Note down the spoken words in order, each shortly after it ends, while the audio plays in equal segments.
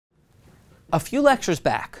A few lectures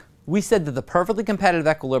back, we said that the perfectly competitive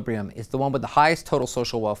equilibrium is the one with the highest total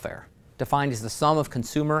social welfare, defined as the sum of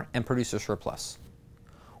consumer and producer surplus.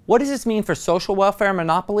 What does this mean for social welfare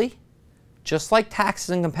monopoly? Just like taxes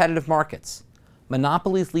in competitive markets,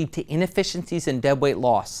 monopolies lead to inefficiencies and deadweight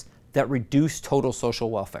loss that reduce total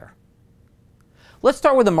social welfare. Let's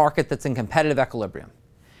start with a market that's in competitive equilibrium.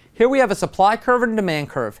 Here we have a supply curve and demand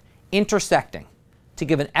curve intersecting to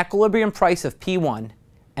give an equilibrium price of P1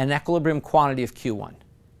 and an equilibrium quantity of Q1.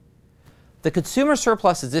 The consumer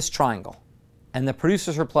surplus is this triangle, and the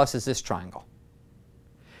producer surplus is this triangle.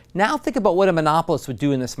 Now think about what a monopolist would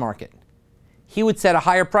do in this market. He would set a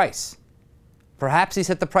higher price. Perhaps he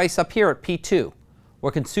set the price up here at P2,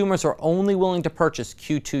 where consumers are only willing to purchase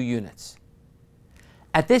Q2 units.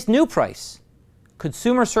 At this new price,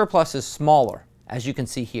 consumer surplus is smaller, as you can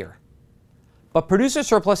see here. But producer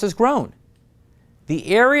surplus has grown. The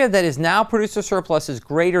area that is now producer surplus is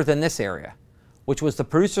greater than this area, which was the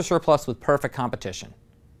producer surplus with perfect competition.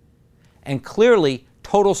 And clearly,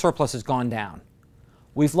 total surplus has gone down.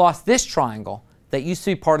 We've lost this triangle that used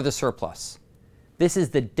to be part of the surplus. This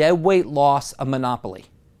is the deadweight loss of monopoly.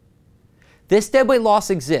 This deadweight loss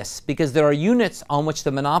exists because there are units on which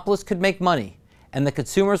the monopolist could make money and the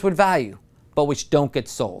consumers would value, but which don't get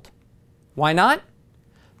sold. Why not?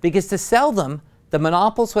 Because to sell them, the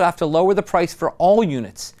monopolist would have to lower the price for all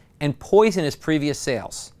units and poison his previous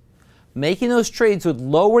sales. Making those trades would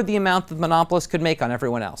lower the amount the monopolist could make on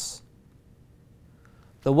everyone else.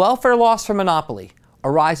 The welfare loss from monopoly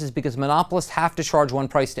arises because monopolists have to charge one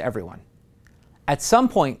price to everyone. At some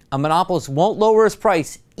point, a monopolist won't lower his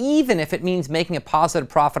price even if it means making a positive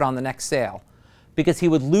profit on the next sale, because he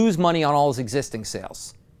would lose money on all his existing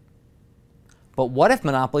sales. But what if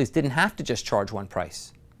monopolies didn't have to just charge one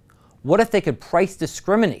price? What if they could price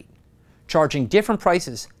discriminate, charging different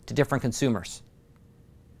prices to different consumers?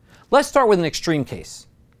 Let's start with an extreme case.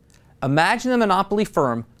 Imagine the monopoly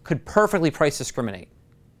firm could perfectly price discriminate.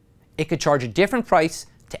 It could charge a different price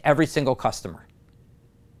to every single customer.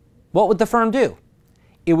 What would the firm do?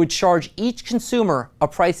 It would charge each consumer a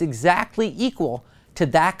price exactly equal to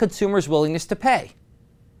that consumer's willingness to pay.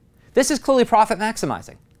 This is clearly profit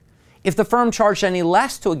maximizing. If the firm charged any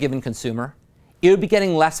less to a given consumer, it would be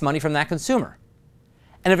getting less money from that consumer.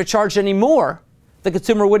 And if it charged any more, the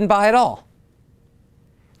consumer wouldn't buy at all.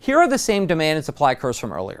 Here are the same demand and supply curves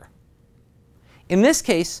from earlier. In this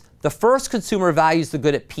case, the first consumer values the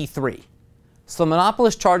good at P3, so the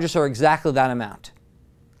monopolist charges her exactly that amount.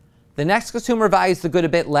 The next consumer values the good a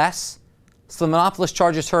bit less, so the monopolist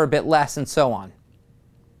charges her a bit less, and so on.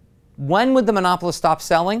 When would the monopolist stop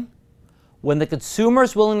selling? When the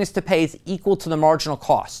consumer's willingness to pay is equal to the marginal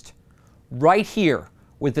cost, right here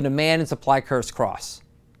where the demand and supply curves cross.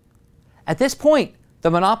 At this point, the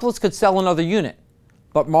monopolist could sell another unit,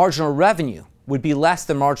 but marginal revenue would be less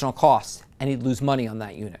than marginal cost, and he'd lose money on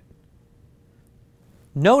that unit.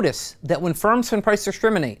 Notice that when firms can price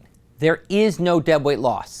discriminate, there is no deadweight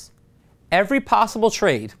loss. Every possible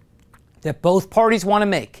trade that both parties want to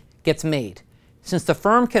make gets made, since the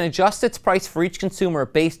firm can adjust its price for each consumer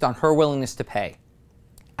based on her willingness to pay.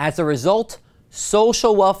 As a result,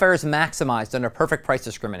 social welfare is maximized under perfect price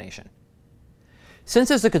discrimination. Since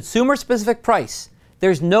there's a consumer-specific price,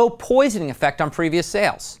 there's no poisoning effect on previous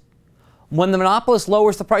sales. When the monopolist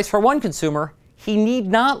lowers the price for one consumer, he need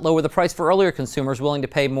not lower the price for earlier consumers willing to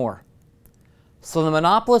pay more. So the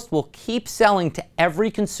monopolist will keep selling to every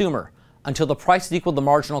consumer until the price is equal to the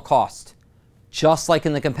marginal cost, just like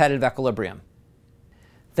in the competitive equilibrium.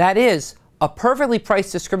 That is, a perfectly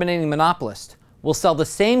price discriminating monopolist will sell the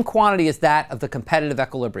same quantity as that of the competitive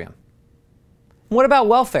equilibrium. What about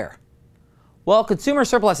welfare? Well, consumer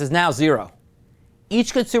surplus is now zero.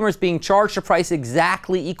 Each consumer is being charged a price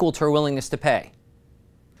exactly equal to her willingness to pay.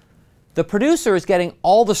 The producer is getting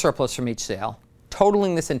all the surplus from each sale,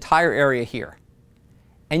 totaling this entire area here.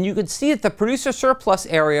 And you can see that the producer surplus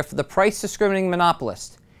area for the price discriminating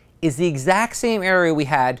monopolist is the exact same area we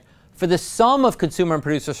had for the sum of consumer and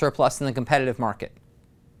producer surplus in the competitive market.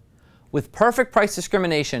 With perfect price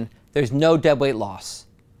discrimination, there's no deadweight loss.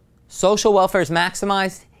 Social welfare is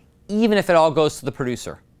maximized, even if it all goes to the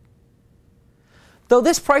producer. Though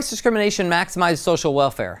this price discrimination maximizes social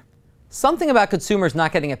welfare, something about consumers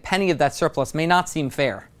not getting a penny of that surplus may not seem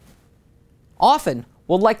fair. Often,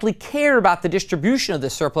 we'll likely care about the distribution of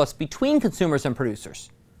this surplus between consumers and producers.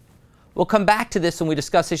 We'll come back to this when we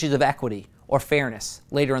discuss issues of equity or fairness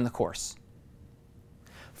later in the course.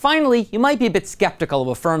 Finally, you might be a bit skeptical of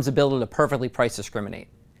a firm's ability to perfectly price discriminate.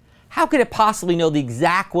 How could it possibly know the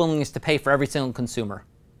exact willingness to pay for every single consumer?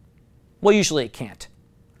 Well, usually it can't.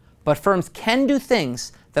 But firms can do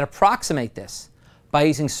things that approximate this by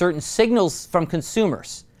using certain signals from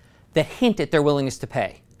consumers that hint at their willingness to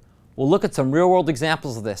pay. We'll look at some real-world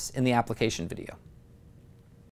examples of this in the application video.